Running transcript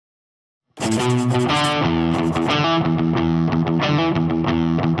What's up?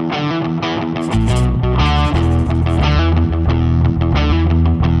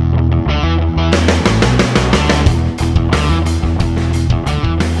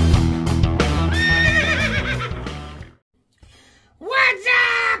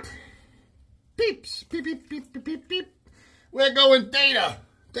 Peeps, beep, beep, beep, beep, beep, beep. We're going data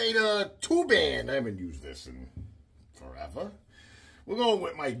 2 band. I haven't used this in forever. We're going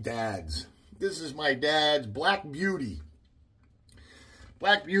with my dad's. This is my dad's Black Beauty.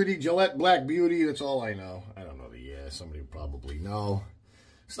 Black Beauty, Gillette Black Beauty. That's all I know. I don't know the year. Somebody will probably know.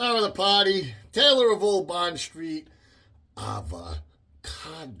 Star of the party. Taylor of Old Bond Street. Avocado,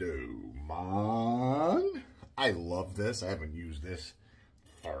 man. I love this. I haven't used this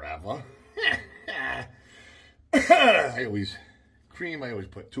forever. I always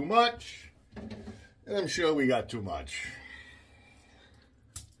put too much. And I'm sure we got too much.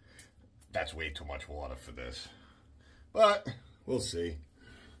 That's way too much water for this. But we'll see.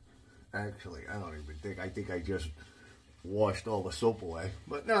 Actually, I don't even think. I think I just washed all the soap away.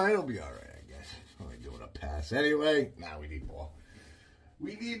 But no, it'll be all right, I guess. I'm only doing a pass anyway. Now we need more.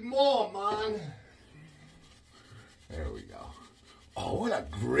 We need more, man. There we go. Oh, what a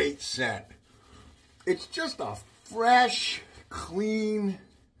great scent. It's just a fresh, clean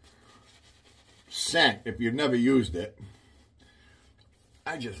scent if you've never used it.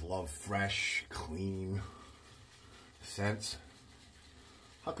 I just love fresh, clean scents.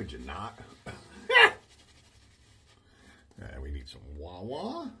 How could you not? We need some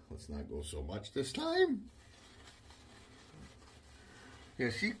Wawa. Let's not go so much this time.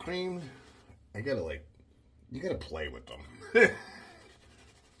 Yeah, see, cream. I gotta you gotta play with them.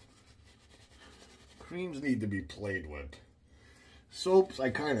 Creams need to be played with. Soaps,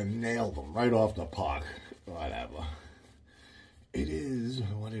 I kind of nailed them right off the pot. Whatever. It is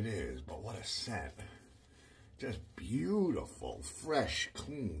what it is, but what a scent. Just beautiful, fresh,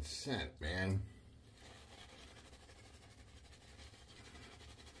 clean scent, man.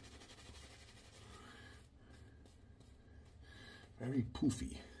 Very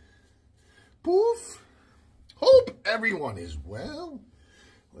poofy. Poof! Hope everyone is well.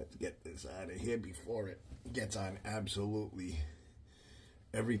 Let's get this out of here before it gets on absolutely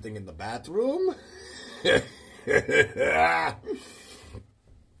everything in the bathroom. Yeah,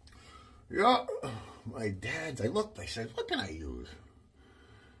 my dad's. I looked, I said, what can I use?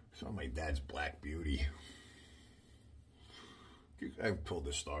 So my dad's Black Beauty. I've told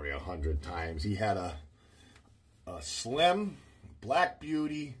this story 100 times. He had a Slim, Black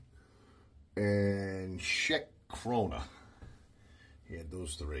Beauty, and Chic Corona. He had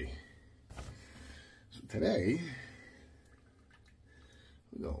those 3. So today,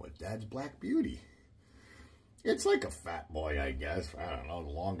 we're going with Dad's Black Beauty. It's like a Fat Boy, I guess. I don't know,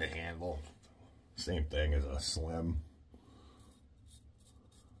 longer handle. Same thing as a Slim.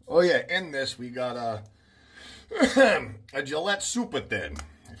 Oh yeah, in this we got a Gillette Super Thin.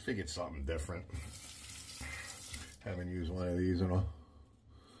 I figured something different. Haven't used one of these in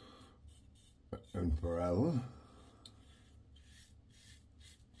forever.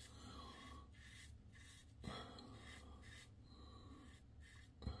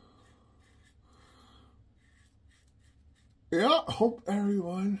 Yeah, hope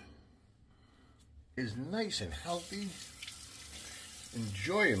everyone is nice and healthy,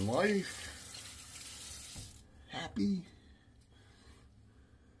 enjoying life, happy.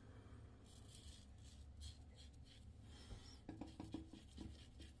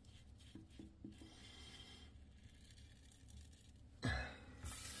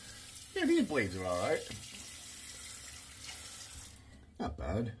 Yeah, these blades are all right. Not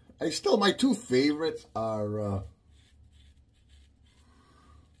bad. My 2 favorites are,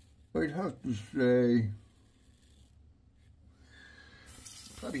 I'd have to say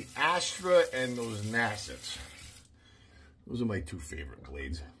probably Astra and those Nassets. Those are my 2 favorite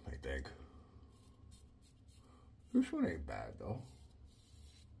blades, I think. This one ain't bad though.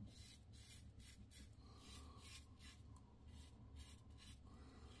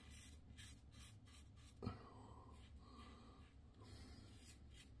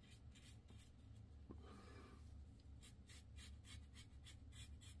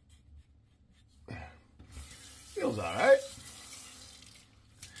 Feels all right.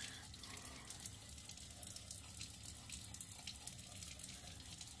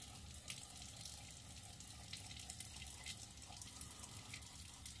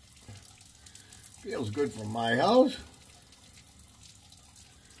 Feels good from my house.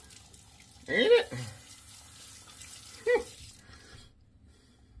 Ain't it?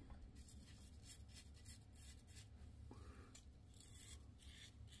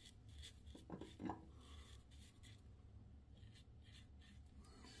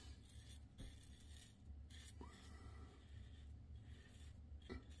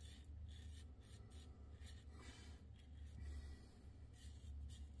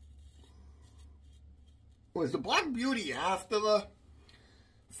 Was the Black Beauty after the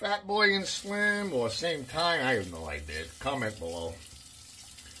Fat Boy and Slim or same time? I have no idea. Comment below.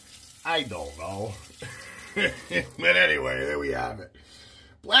 I don't know. But anyway, there we have it.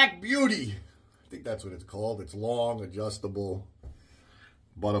 Black Beauty. I think that's what it's called. It's long, adjustable,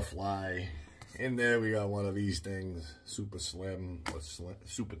 butterfly. In there we got one of these things. Super slim or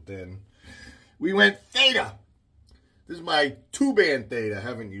super thin. We went Theta. This is my 2-band Theta. I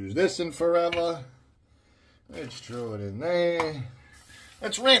haven't used this in forever. Let's throw it in there.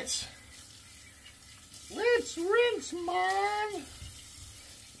 Let's rinse. Let's rinse, man.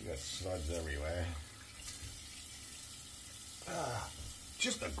 You got suds everywhere.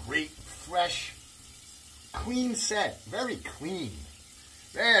 Just a great, fresh, clean scent. Very clean.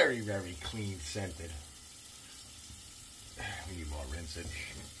 Very, very clean scented. We need more rinsing.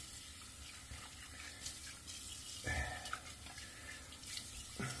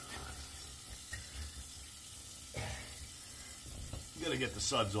 Gotta get the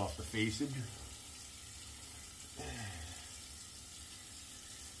suds off the facing.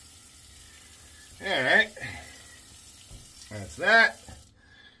 Alright. That's that.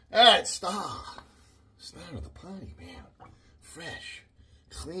 Alright, Star of the party, man. Fresh,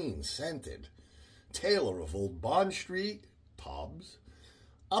 clean, scented. Taylor of Old Bond Street, TOBS.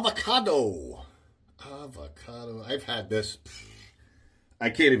 Avocado. I've had this,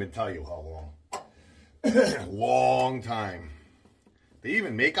 I can't even tell you how long. Long time. They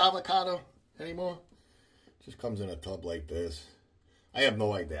even make avocado anymore? Just comes in a tub like this. I have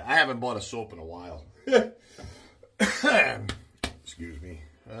no idea. I haven't bought a soap in a while. Excuse me.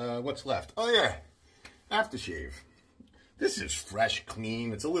 What's left? Oh, yeah. Aftershave. This is fresh,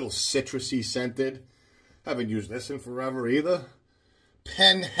 clean. It's a little citrusy scented. Haven't used this in forever either.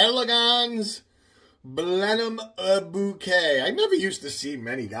 Penhaligon's Blenheim Bouquet. I never used to see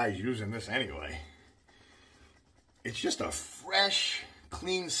many guys using this anyway. It's just a fresh,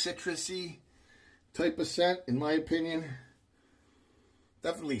 clean, citrusy type of scent, in my opinion.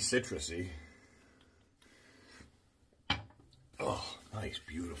 Definitely citrusy. Oh, nice,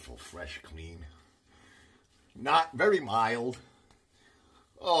 beautiful, fresh, clean. Not very mild.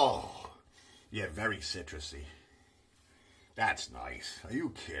 Oh, yeah, very citrusy. That's nice. Are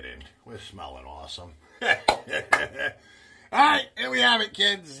you kidding? We're smelling awesome. All right, here we have it,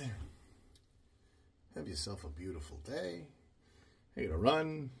 kids. Have yourself a beautiful day. You're going to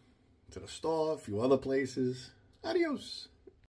run to the store, a few other places. Adios.